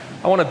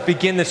I want to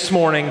begin this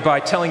morning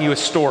by telling you a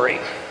story.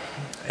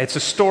 It's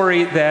a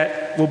story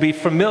that will be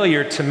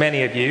familiar to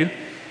many of you.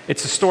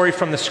 It's a story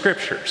from the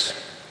scriptures.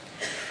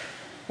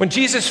 When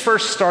Jesus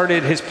first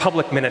started his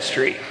public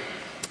ministry,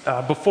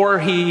 before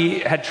he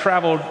had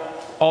traveled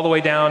all the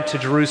way down to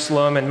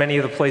Jerusalem and many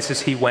of the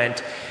places he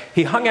went,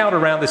 he hung out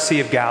around the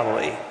Sea of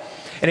Galilee.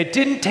 And it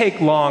didn't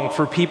take long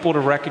for people to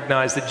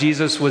recognize that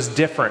Jesus was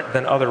different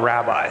than other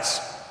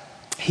rabbis.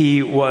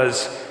 He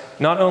was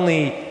not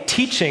only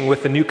teaching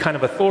with a new kind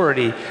of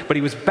authority, but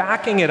he was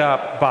backing it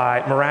up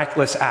by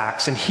miraculous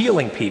acts and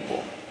healing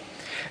people.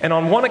 And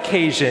on one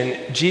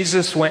occasion,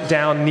 Jesus went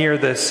down near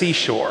the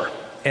seashore,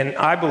 and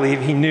I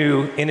believe he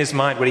knew in his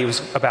mind what he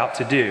was about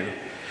to do.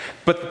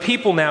 But the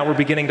people now were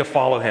beginning to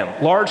follow him.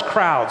 Large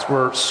crowds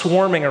were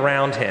swarming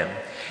around him.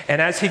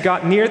 And as he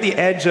got near the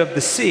edge of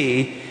the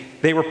sea,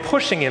 they were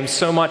pushing him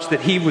so much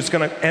that he was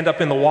going to end up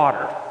in the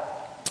water.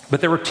 But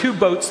there were two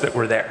boats that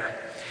were there.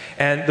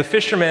 And the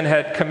fishermen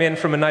had come in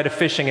from a night of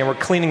fishing and were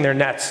cleaning their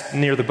nets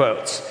near the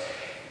boats.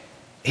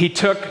 He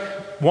took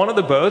one of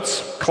the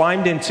boats,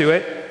 climbed into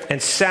it,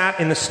 and sat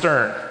in the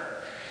stern.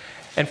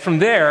 And from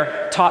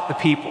there, taught the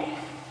people.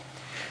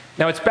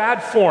 Now, it's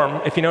bad form,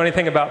 if you know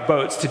anything about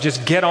boats, to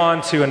just get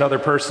onto another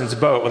person's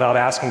boat without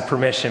asking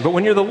permission. But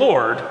when you're the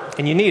Lord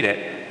and you need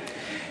it,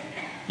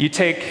 you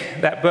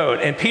take that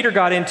boat. And Peter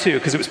got in too,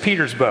 because it was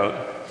Peter's boat.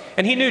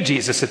 And he knew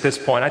Jesus at this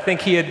point. I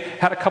think he had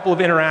had a couple of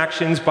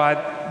interactions by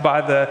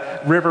the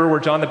river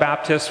where John the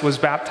Baptist was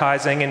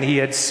baptizing, and he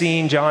had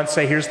seen John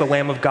say, "Here's the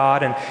Lamb of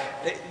God." And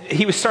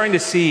he was starting to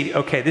see,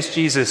 okay, this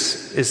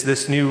Jesus is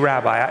this new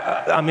rabbi.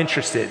 I'm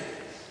interested.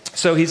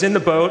 So he's in the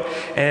boat,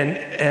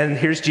 and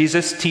here's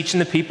Jesus teaching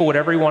the people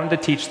whatever he wanted to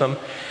teach them.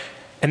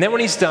 And then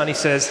when he's done, he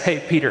says, "Hey,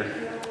 Peter,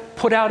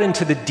 put out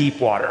into the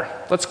deep water.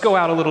 Let's go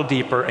out a little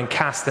deeper and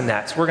cast the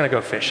nets. We're going to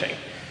go fishing."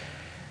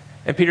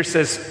 And Peter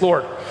says,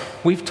 "Lord,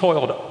 we've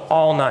toiled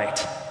all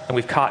night and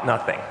we've caught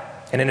nothing."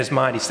 And in his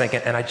mind, he's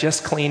thinking, "And I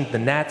just cleaned the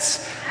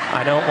nets.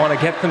 I don't want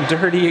to get them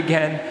dirty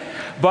again.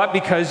 But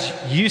because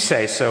you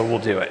say so, we'll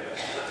do it."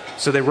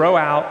 So they row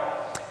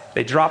out,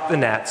 they drop the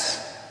nets,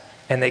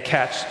 and they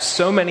catch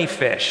so many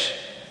fish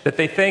that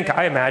they think,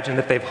 I imagine,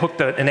 that they've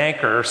hooked an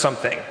anchor or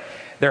something.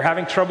 They're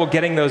having trouble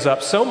getting those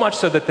up, so much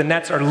so that the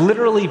nets are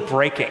literally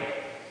breaking.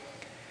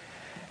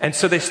 And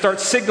so they start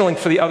signaling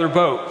for the other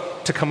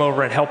boat to come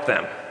over and help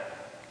them.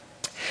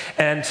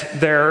 And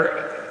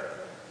they're,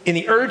 in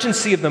the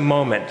urgency of the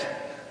moment,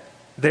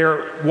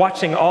 they're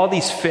watching all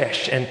these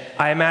fish, and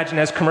I imagine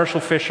as commercial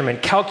fishermen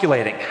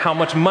calculating how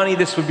much money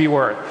this would be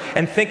worth,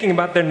 and thinking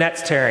about their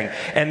nets tearing,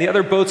 and the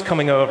other boats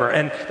coming over,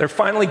 and they're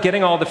finally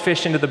getting all the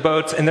fish into the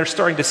boats, and they're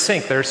starting to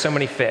sink. There are so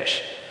many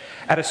fish.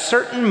 At a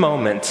certain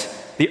moment,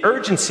 the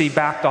urgency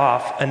backed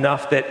off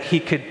enough that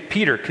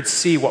Peter could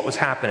see what was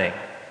happening.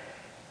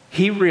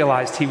 He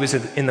realized he was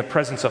in the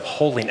presence of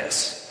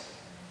holiness.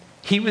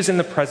 He was in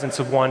the presence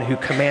of one who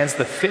commands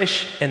the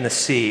fish and the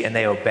sea, and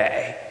they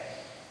obey.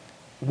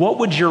 What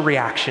would your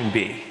reaction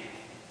be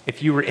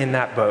if you were in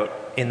that boat,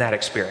 in that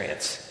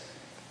experience?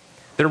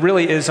 There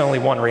really is only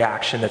one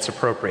reaction that's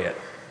appropriate: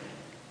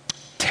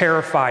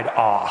 terrified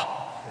awe.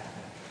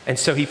 And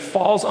so he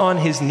falls on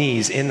his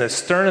knees in the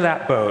stern of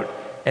that boat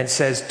and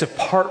says,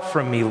 "Depart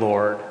from me,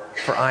 Lord,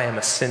 for I am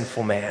a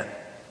sinful man."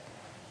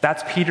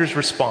 That's Peter's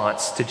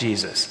response to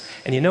Jesus.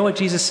 And you know what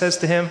Jesus says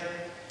to him?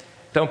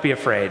 "Don't be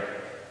afraid.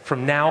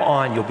 From now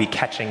on, you'll be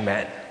catching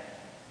men."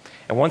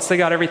 And once they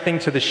got everything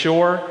to the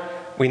shore,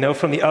 we know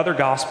from the other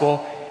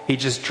gospel, he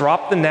just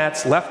dropped the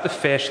nets, left the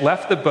fish,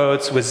 left the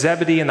boats with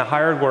Zebedee and the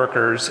hired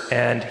workers,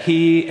 and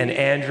he and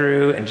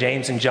Andrew and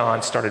James and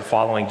John started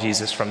following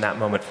Jesus from that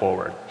moment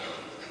forward.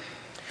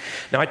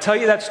 Now, I tell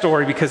you that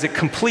story because it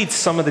completes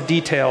some of the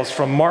details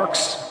from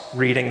Mark's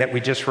reading that we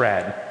just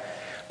read.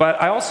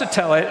 But I also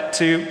tell it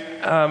to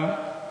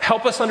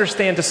help us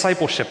understand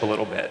discipleship a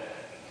little bit.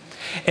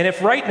 And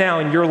if right now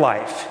in your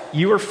life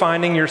you are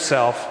finding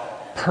yourself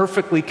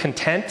perfectly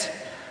content,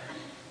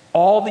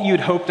 all that you'd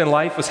hoped in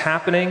life was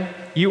happening,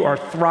 you are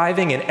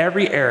thriving in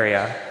every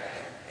area,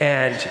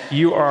 and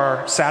you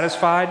are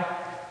satisfied,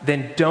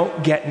 then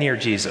don't get near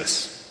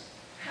Jesus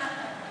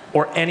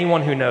or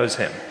anyone who knows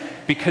him.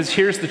 Because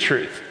here's the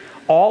truth.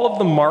 All of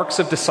the marks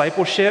of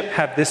discipleship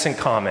have this in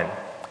common: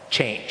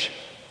 change.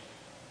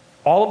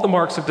 All of the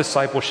marks of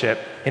discipleship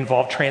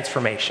involve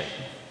transformation.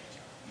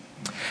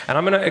 And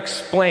I'm going to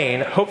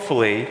explain,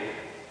 hopefully,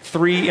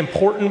 3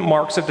 important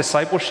marks of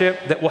discipleship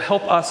that will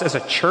help us as a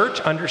church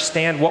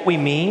understand what we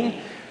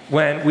mean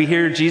when we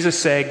hear Jesus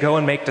say, "Go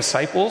and make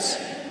disciples."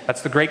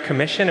 That's the Great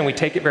Commission, and we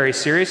take it very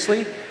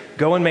seriously.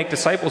 Go and make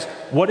disciples.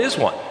 What is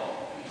one?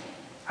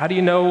 How do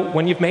you know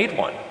when you've made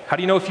one? How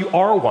do you know if you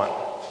are one?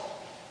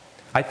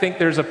 I think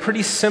there's a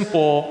pretty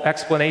simple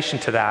explanation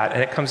to that,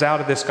 and it comes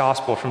out of this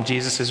gospel from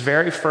Jesus'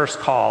 very first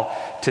call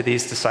to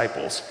these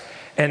disciples.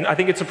 And I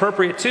think it's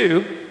appropriate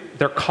too.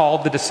 They're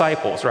called the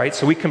disciples, right?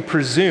 So we can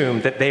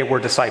presume that they were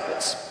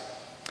disciples.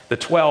 The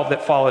 12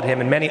 that followed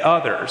him and many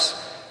others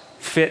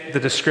fit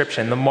the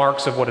description, the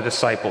marks of what a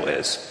disciple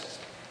is.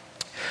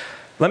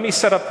 Let me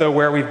set up, though,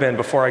 where we've been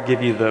before I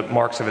give you the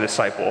marks of a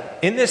disciple.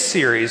 In this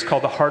series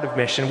called The Heart of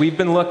Mission, we've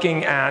been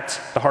looking at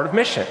the heart of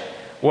mission.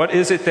 What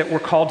is it that we're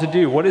called to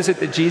do? What is it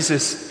that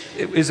Jesus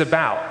is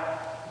about?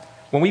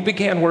 When we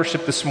began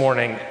worship this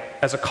morning,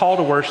 as a call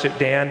to worship,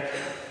 Dan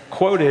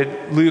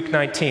quoted Luke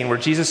 19, where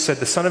Jesus said,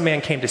 the Son of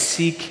Man came to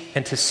seek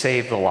and to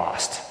save the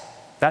lost.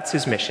 That's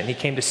his mission. He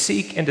came to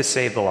seek and to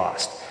save the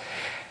lost.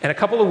 And a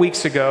couple of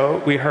weeks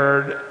ago, we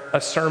heard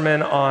a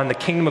sermon on the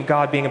kingdom of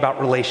God being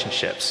about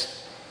relationships.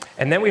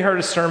 And then we heard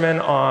a sermon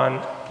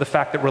on the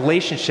fact that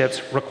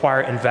relationships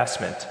require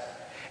investment.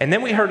 And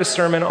then we heard a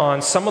sermon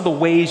on some of the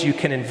ways you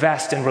can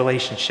invest in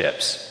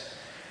relationships.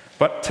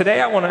 But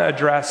today I want to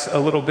address a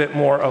little bit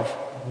more of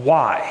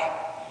why.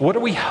 What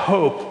do we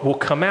hope will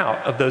come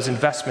out of those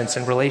investments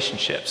in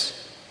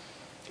relationships?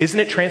 Isn't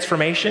it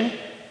transformation?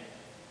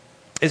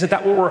 Isn't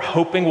that what we're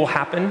hoping will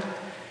happen?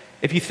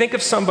 If you think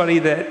of somebody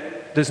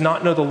that does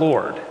not know the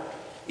Lord,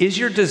 is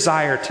your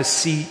desire to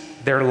see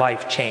their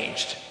life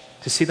changed,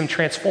 to see them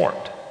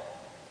transformed?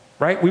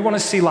 Right? We want to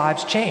see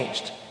lives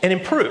changed and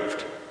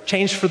improved,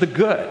 changed for the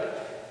good.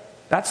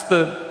 That's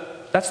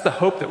the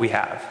hope that we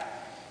have.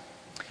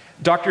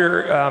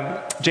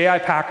 Dr. J.I.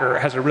 Packer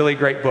has a really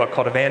great book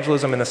called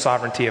Evangelism and the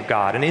Sovereignty of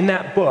God. And in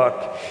that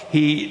book,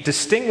 he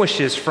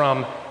distinguishes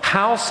from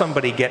how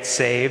somebody gets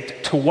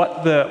saved to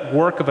what the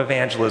work of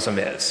evangelism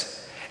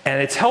is.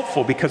 And it's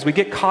helpful because we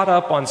get caught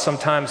up on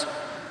sometimes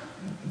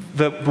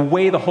the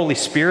way the Holy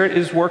Spirit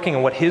is working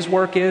and what his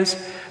work is.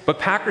 But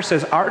Packer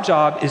says our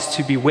job is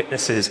to be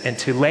witnesses and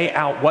to lay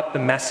out what the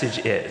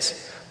message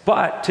is,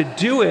 but to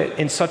do it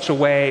in such a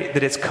way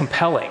that it's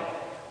compelling.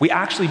 We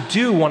actually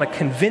do want to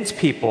convince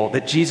people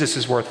that Jesus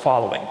is worth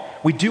following.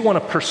 We do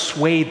want to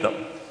persuade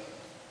them,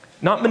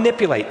 not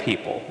manipulate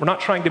people. We're not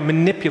trying to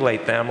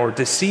manipulate them or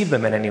deceive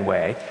them in any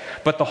way,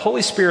 but the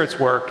Holy Spirit's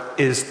work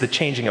is the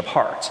changing of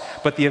hearts.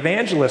 But the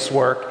evangelist's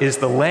work is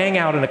the laying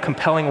out in a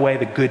compelling way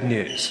the good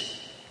news.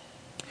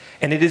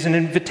 And it is an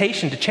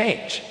invitation to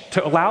change,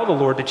 to allow the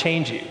Lord to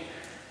change you.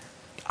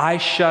 I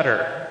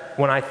shudder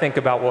when I think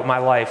about what my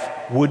life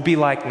would be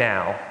like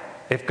now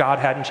if God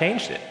hadn't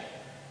changed it.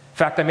 In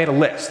fact, I made a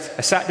list.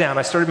 I sat down,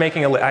 I started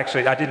making a list.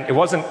 Actually, it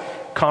wasn't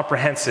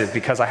comprehensive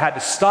because I had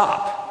to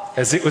stop,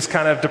 as it was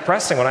kind of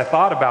depressing when I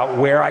thought about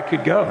where I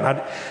could go.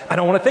 And I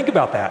don't want to think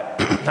about that.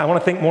 I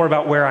want to think more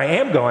about where I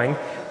am going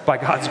by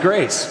God's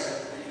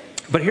grace.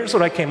 But here's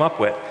what I came up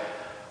with.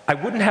 I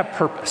wouldn't have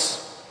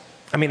purpose.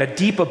 I mean, a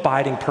deep,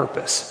 abiding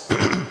purpose.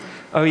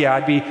 Oh yeah,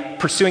 I'd be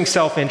pursuing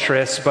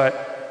self-interest,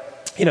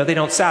 but they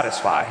don't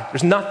satisfy.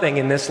 There's nothing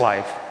in this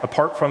life,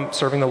 apart from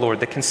serving the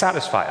Lord, that can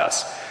satisfy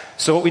us.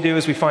 So what we do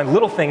is we find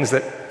little things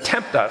that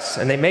tempt us,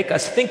 and they make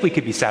us think we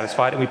could be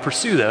satisfied, and we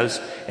pursue those,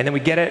 and then we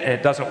get it, and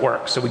it doesn't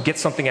work. So we get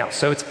something else.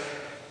 So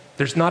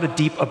there's not a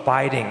deep,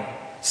 abiding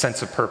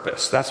sense of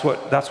purpose. That's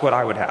what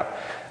I would have.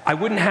 I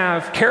wouldn't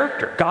have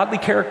character, godly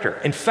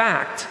character. In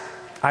fact,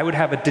 I would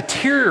have a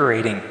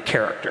deteriorating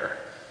character.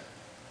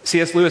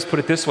 C.S. Lewis put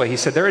it this way. He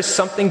said, there is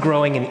something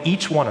growing in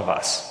each one of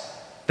us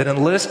that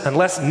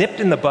unless nipped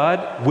in the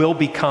bud, will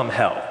become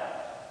hell.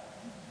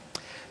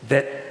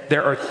 That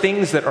there are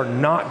things that are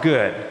not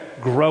good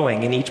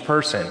growing in each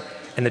person,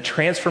 and the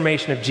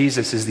transformation of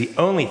Jesus is the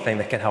only thing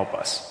that can help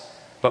us.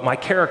 But my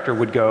character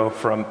would go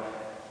from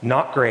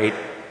not great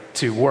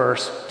to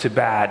worse to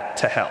bad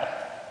to hell.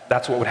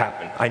 That's what would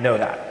happen. I know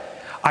that.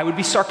 I would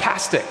be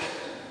sarcastic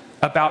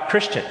about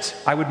Christians.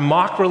 I would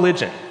mock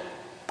religion.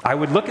 I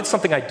would look at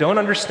something I don't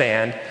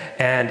understand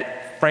and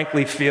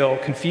frankly feel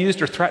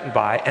confused or threatened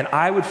by, and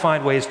I would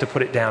find ways to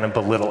put it down and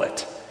belittle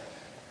it.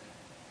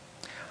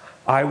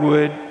 I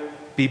would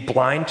be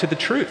blind to the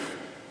truth.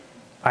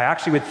 I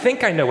actually would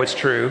think I know what's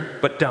true,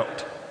 but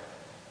don't.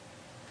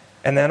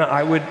 And then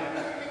I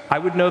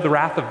would know the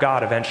wrath of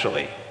God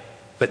eventually,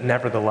 but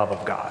never the love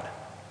of God.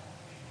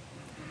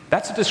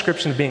 That's a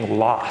description of being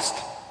lost.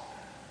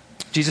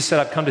 Jesus said,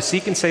 I've come to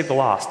seek and save the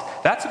lost.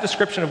 That's a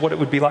description of what it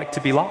would be like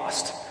to be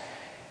lost.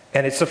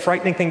 And it's a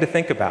frightening thing to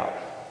think about.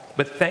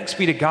 But thanks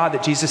be to God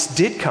that Jesus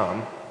did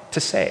come to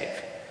save.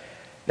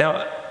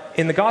 Now,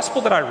 in the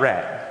gospel that I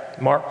read,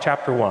 Mark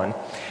chapter 1,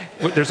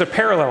 there's a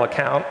parallel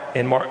account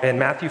in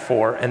Matthew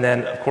 4, and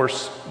then, of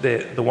course,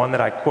 the one that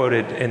I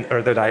quoted,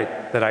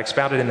 that I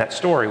expounded in that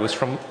story was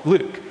from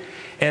Luke.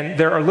 And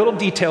there are little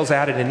details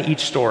added in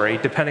each story,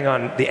 depending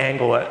on the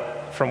angle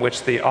from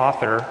which the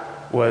author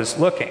was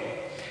looking.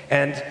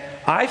 And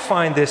I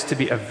find this to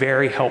be a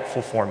very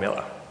helpful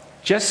formula.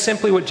 Just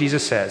simply what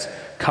Jesus says,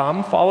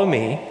 come follow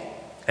me,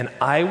 and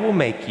I will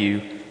make you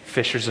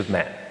fishers of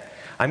men.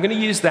 I'm going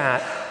to use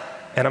that,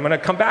 and I'm going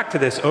to come back to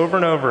this over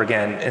and over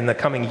again in the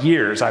coming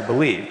years, I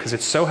believe, because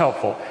it's so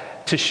helpful,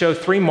 to show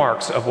 3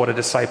 marks of what a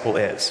disciple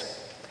is.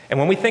 And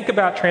when we think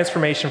about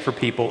transformation for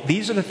people,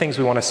 these are the things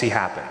we want to see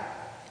happen.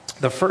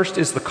 The first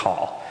is the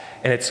call,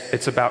 and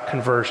it's about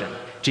conversion.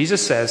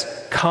 Jesus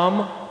says,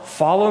 come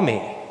follow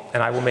me,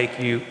 and I will make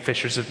you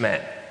fishers of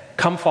men.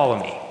 Come follow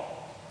me.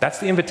 That's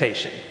the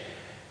invitation.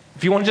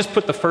 If you want to just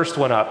put the first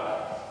one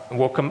up, and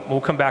we'll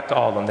come back to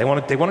all of them. They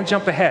want to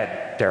jump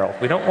ahead, Daryl.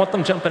 We don't want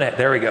them jumping ahead.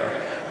 There we go.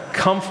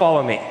 Come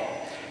follow me.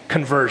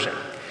 conversion.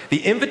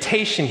 The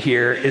invitation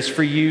here is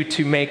for you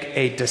to make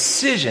a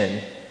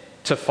decision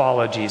to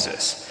follow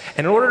Jesus.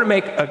 And in order to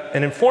make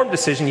an informed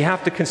decision, you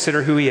have to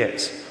consider who he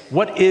is.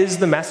 What is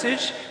the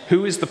message?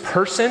 Who is the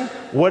person?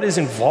 What is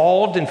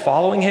involved in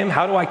following him?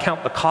 How do I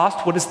count the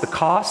cost? What is the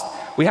cost?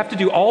 We have to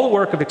do all the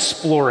work of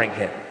exploring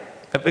him,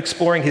 of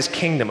exploring his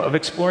kingdom, of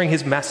exploring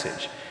his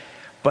message.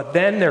 But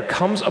then there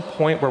comes a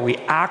point where we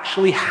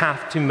actually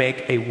have to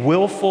make a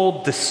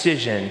willful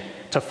decision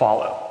to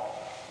follow.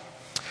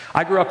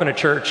 I grew up in a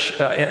church,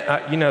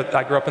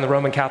 I grew up in the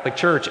Roman Catholic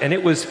Church, and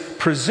it was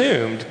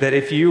presumed that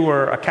if you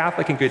were a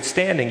Catholic in good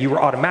standing, you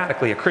were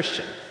automatically a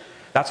Christian.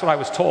 That's what I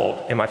was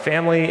told. In my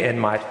family, in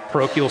my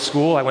parochial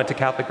school, I went to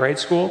Catholic grade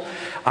school.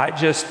 I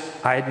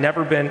had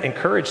never been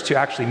encouraged to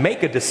actually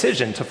make a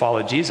decision to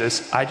follow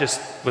Jesus. I just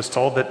was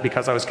told that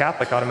because I was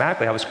Catholic,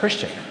 automatically I was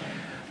Christian.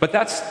 But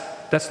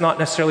that's not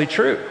necessarily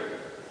true.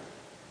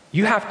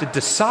 You have to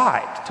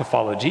decide to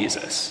follow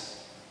Jesus.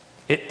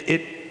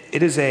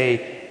 It is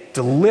a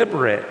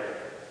deliberate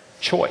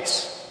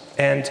choice.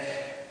 And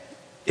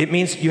it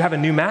means you have a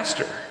new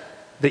master,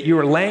 that you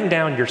are laying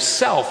down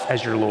yourself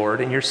as your Lord,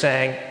 and you're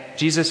saying,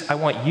 Jesus, I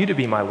want you to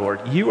be my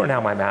Lord. You are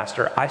now my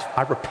master.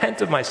 I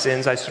repent of my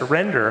sins. I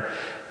surrender.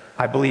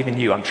 I believe in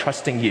you. I'm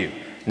trusting you.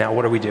 Now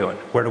what are we doing?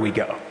 Where do we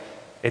go?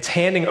 It's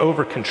handing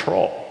over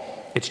control.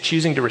 It's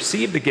choosing to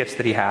receive the gifts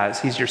that he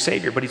has. He's your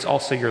Savior, but he's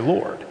also your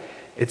Lord.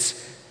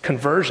 It's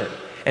conversion.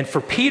 And for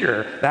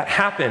Peter, that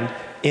happened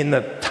in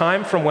the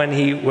time from when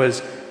he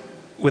was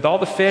with all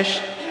the fish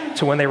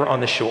to when they were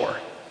on the shore.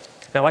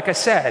 Now, like I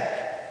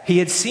said, he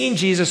had seen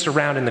Jesus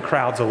around in the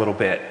crowds a little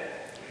bit,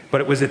 but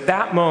it was at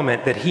that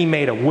moment that he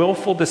made a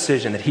willful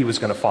decision that he was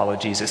going to follow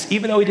Jesus,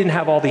 even though he didn't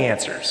have all the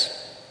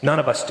answers. None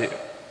of us do.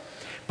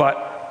 But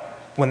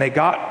when they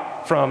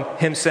got from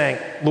him saying,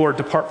 Lord,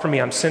 depart from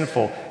me, I'm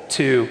sinful,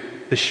 to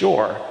the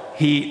shore,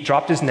 he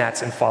dropped his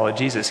nets and followed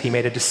Jesus. He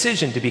made a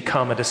decision to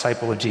become a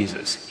disciple of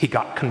Jesus. He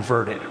got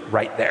converted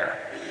right there.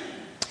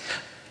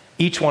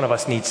 Each one of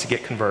us needs to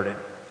get converted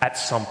at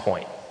some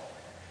point.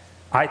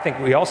 I think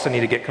we also need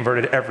to get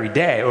converted every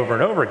day over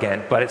and over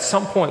again, but at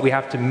some point we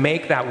have to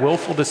make that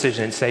willful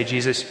decision and say,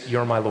 Jesus,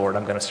 you're my Lord,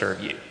 I'm going to serve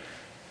you.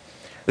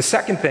 The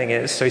second thing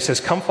is, so he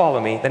says, come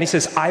follow me. Then he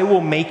says, I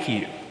will make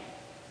you.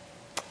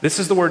 This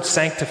is the word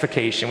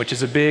sanctification, which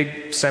is a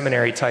big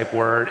seminary type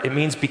word. It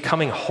means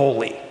becoming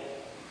holy.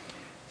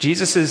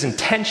 Jesus'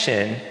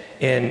 intention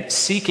in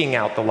seeking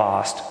out the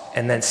lost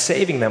and then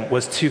saving them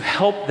was to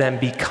help them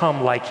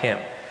become like him,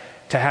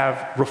 to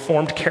have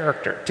reformed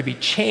character, to be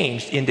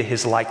changed into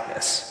his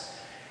likeness.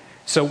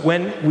 So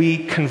when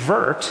we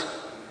convert,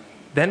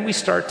 then we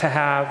start to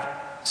have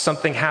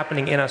something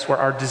happening in us where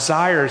our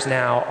desires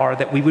now are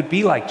that we would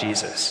be like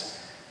Jesus.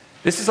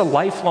 This is a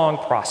lifelong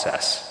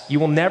process. You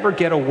will never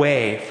get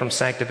away from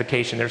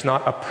sanctification. There's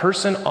not a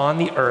person on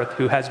the earth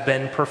who has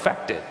been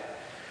perfected,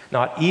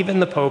 not even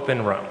the Pope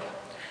in Rome.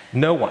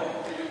 No one.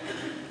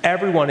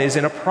 Everyone is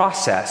in a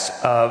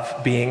process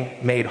of being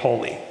made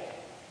holy.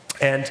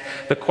 And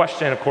the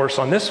question, of course,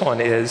 on this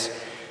one is,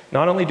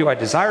 not only do I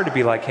desire to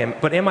be like him,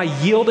 but am I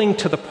yielding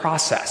to the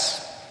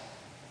process?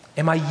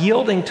 Am I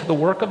yielding to the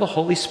work of the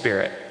Holy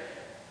Spirit?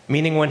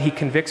 Meaning when he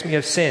convicts me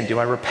of sin, do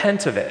I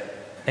repent of it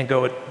and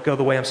go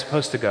the way I'm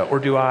supposed to go? Or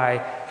do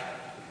I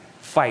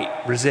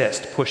fight,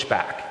 resist, push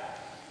back?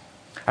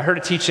 I heard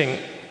a teaching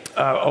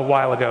a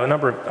while ago,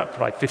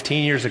 probably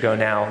 15 years ago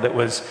now, that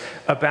was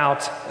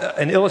about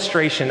an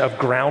illustration of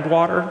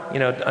groundwater,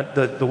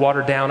 the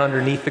water down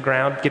underneath the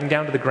ground, getting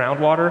down to the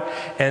groundwater.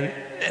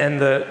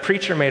 And the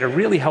preacher made a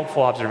really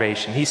helpful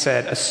observation. He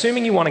said,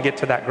 assuming you want to get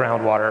to that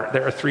groundwater,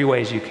 there are three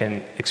ways you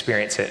can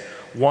experience it.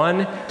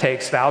 One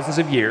takes thousands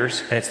of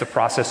years, and it's the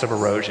process of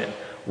erosion.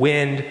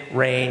 Wind,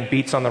 rain,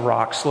 beats on the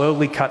rock,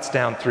 slowly cuts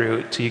down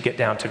through till you get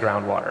down to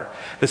groundwater.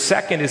 The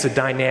second is a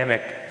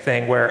dynamic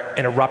thing where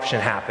an eruption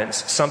happens.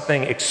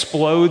 Something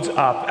explodes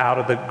up out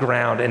of the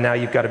ground, and now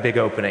you've got a big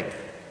opening.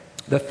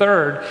 The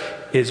third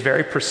is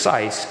very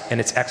precise, and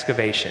it's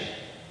excavation.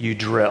 You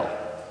drill.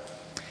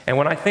 And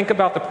when I think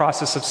about the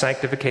process of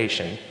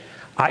sanctification,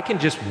 I can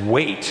just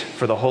wait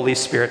for the Holy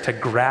Spirit to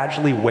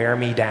gradually wear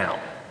me down.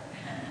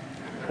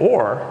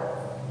 Or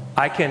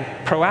I can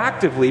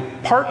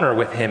proactively partner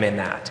with him in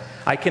that.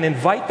 I can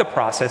invite the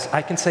process.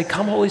 I can say,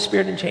 come Holy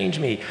Spirit and change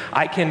me.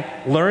 I can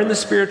learn the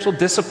spiritual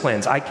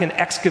disciplines. I can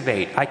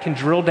excavate. I can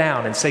drill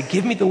down and say,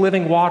 give me the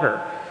living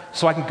water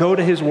so I can go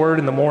to his word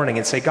in the morning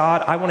and say,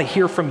 God, I want to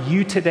hear from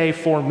you today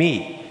for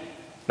me.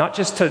 Not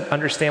just to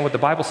understand what the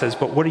Bible says,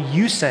 but what are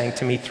you saying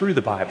to me through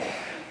the Bible?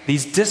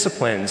 These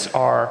disciplines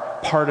are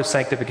part of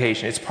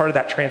sanctification. It's part of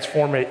that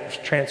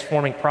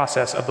transforming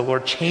process of the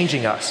Lord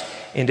changing us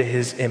into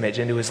his image,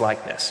 into his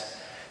likeness.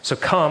 So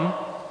come,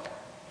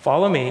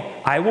 follow me.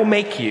 I will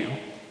make you.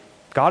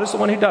 God is the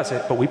one who does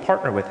it, but we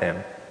partner with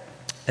him.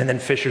 And then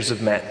fishers of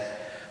men.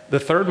 The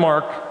third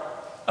mark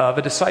of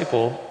a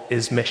disciple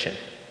is mission.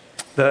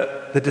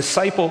 The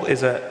disciple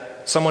is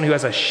someone who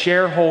has a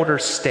shareholder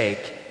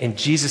stake in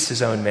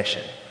Jesus' own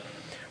mission.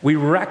 We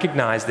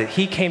recognize that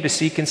he came to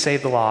seek and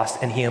save the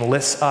lost, and he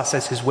enlists us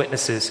as his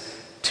witnesses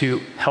to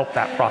help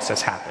that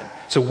process happen.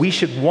 So we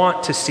should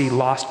want to see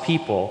lost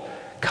people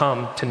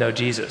come to know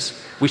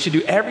Jesus. We should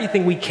do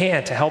everything we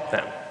can to help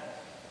them.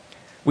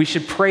 We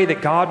should pray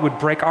that God would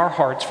break our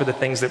hearts for the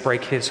things that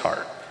break his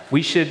heart.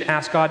 We should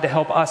ask God to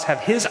help us have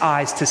his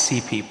eyes to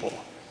see people.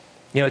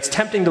 You know, it's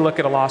tempting to look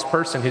at a lost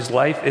person whose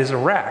life is a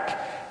wreck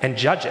and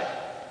judge it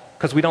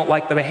because we don't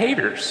like the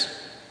behaviors.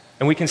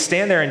 And we can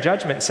stand there in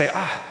judgment and say,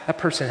 that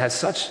person has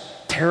such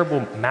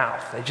terrible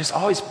mouth. They just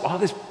always, all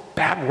these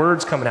bad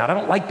words coming out. I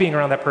don't like being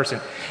around that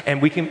person.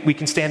 And we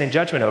can stand in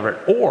judgment over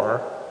it.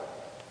 Or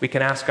we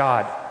can ask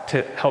God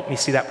to help me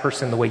see that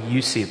person the way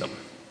you see them,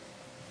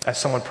 as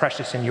someone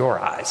precious in your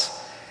eyes.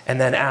 And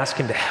then ask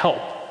him to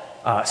help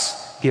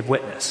us give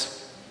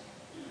witness.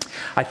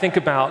 I think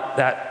about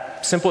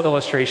that simple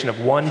illustration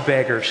of one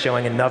beggar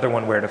showing another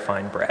one where to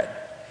find bread.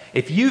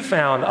 If you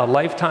found a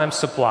lifetime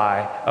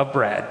supply of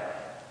bread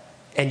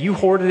and you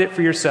hoarded it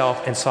for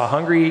yourself and saw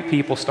hungry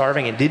people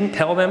starving and didn't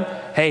tell them,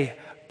 hey,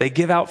 they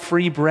give out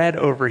free bread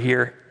over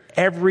here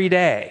every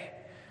day.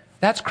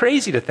 That's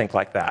crazy to think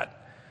like that.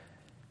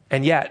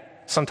 And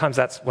yet, sometimes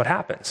that's what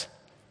happens.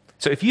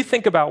 So if you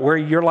think about where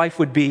your life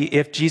would be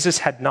if Jesus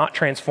had not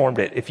transformed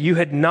it, if you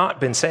had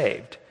not been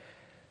saved,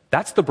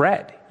 that's the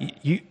bread.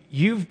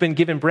 You've been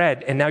given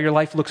bread, and now your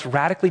life looks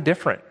radically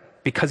different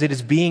because it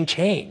is being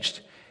changed.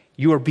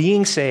 You are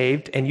being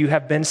saved, and you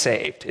have been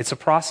saved. It's a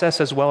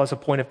process as well as a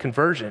point of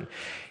conversion.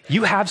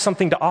 You have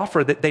something to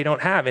offer that they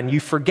don't have, and you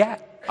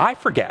forget. I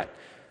forget.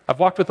 I've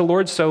walked with the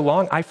Lord so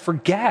long, I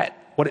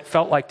forget what it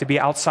felt like to be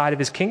outside of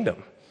his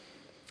kingdom.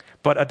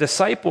 But a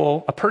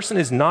disciple, a person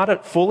is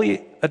not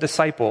fully a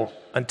disciple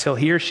until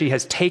he or she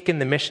has taken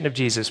the mission of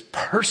Jesus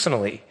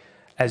personally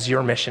as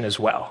your mission as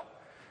well.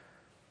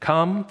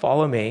 Come,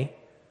 follow me.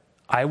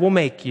 I will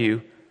make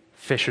you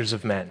fishers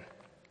of men.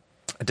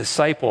 A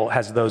disciple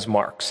has those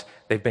marks.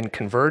 They've been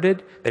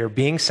converted, they are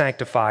being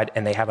sanctified,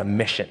 and they have a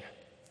mission.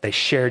 They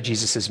share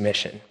Jesus'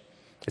 mission.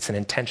 It's an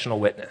intentional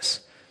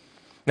witness.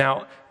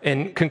 Now,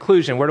 in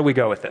conclusion, where do we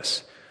go with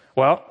this?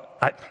 Well,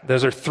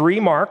 those are 3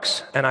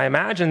 marks, and I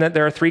imagine that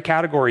there are 3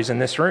 categories in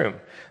this room.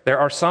 There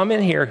are some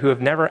in here who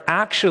have never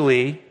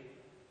actually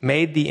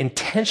made the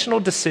intentional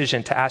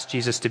decision to ask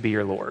Jesus to be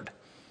your Lord.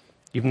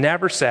 You've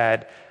never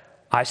said,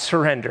 I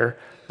surrender.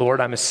 Lord,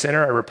 I'm a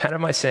sinner. I repent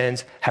of my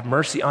sins. Have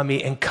mercy on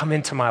me and come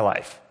into my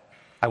life.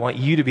 I want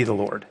you to be the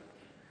Lord.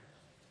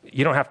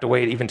 You don't have to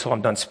wait even until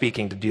I'm done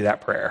speaking to do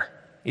that prayer.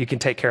 You can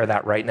take care of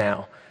that right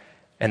now.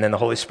 And then the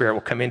Holy Spirit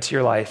will come into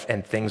your life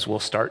and things will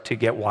start to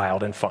get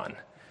wild and fun.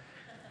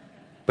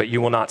 But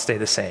you will not stay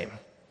the same.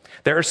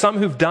 There are some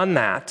who've done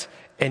that,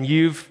 and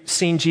you've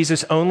seen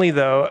Jesus only,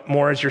 though,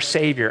 more as your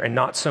Savior and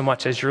not so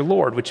much as your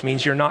Lord, which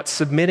means you're not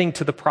submitting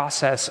to the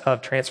process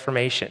of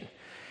transformation.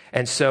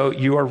 And so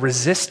you are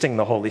resisting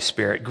the Holy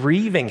Spirit,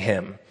 grieving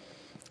him.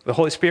 The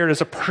Holy Spirit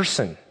is a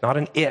person, not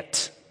an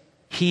it.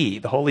 He,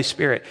 the Holy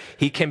Spirit,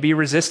 he can be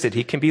resisted.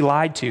 He can be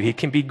lied to. He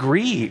can be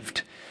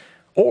grieved.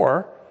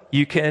 Or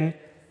you can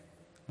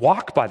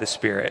walk by the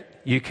Spirit.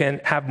 You can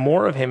have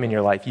more of him in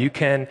your life. You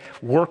can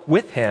work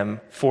with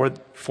him for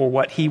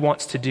what he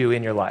wants to do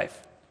in your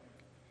life.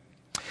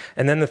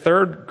 And then the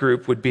third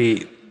group would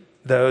be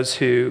those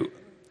who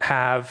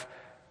have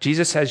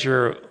Jesus as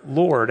your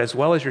Lord as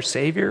well as your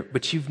Savior,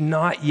 but you've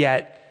not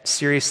yet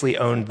seriously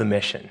owned the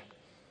mission.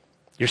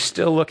 You're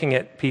still looking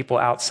at people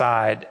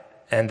outside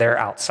and they're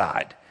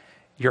outside.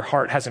 Your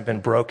heart hasn't been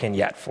broken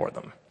yet for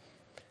them.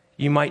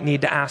 You might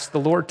need to ask the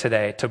Lord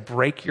today to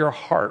break your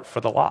heart for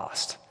the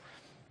lost.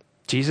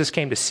 Jesus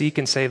came to seek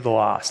and save the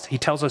lost. He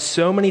tells us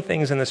so many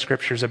things in the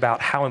scriptures about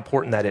how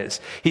important that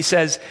is. He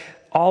says,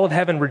 all of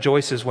heaven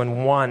rejoices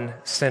when one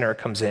sinner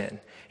comes in.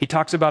 He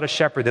talks about a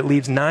shepherd that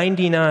leaves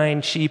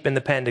 99 sheep in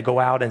the pen to go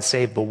out and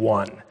save the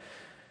one.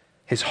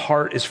 His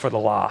heart is for the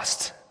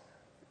lost.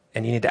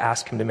 And you need to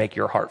ask him to make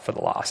your heart for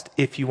the lost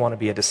if you want to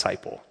be a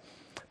disciple.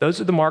 Those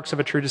are the marks of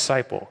a true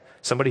disciple.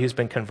 Somebody who's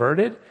been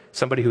converted,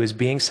 somebody who is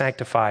being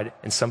sanctified,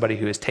 and somebody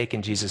who has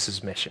taken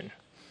Jesus' mission.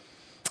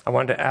 I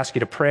wanted to ask you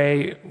to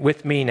pray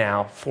with me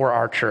now for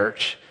our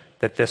church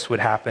that this would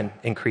happen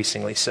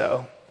increasingly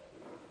so.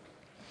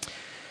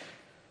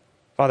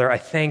 Father, I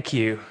thank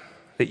you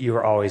that you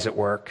are always at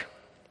work.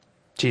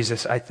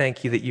 Jesus, I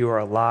thank you that you are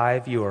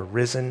alive, you are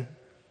risen.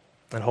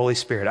 And Holy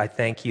Spirit, I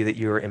thank you that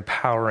you are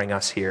empowering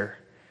us here.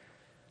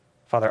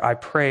 Father, I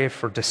pray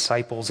for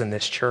disciples in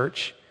this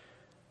church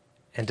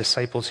and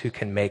disciples who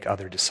can make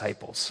other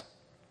disciples,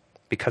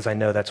 because I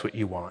know that's what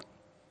you want.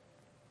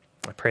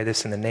 I pray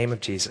this in the name of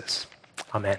Jesus. Amen.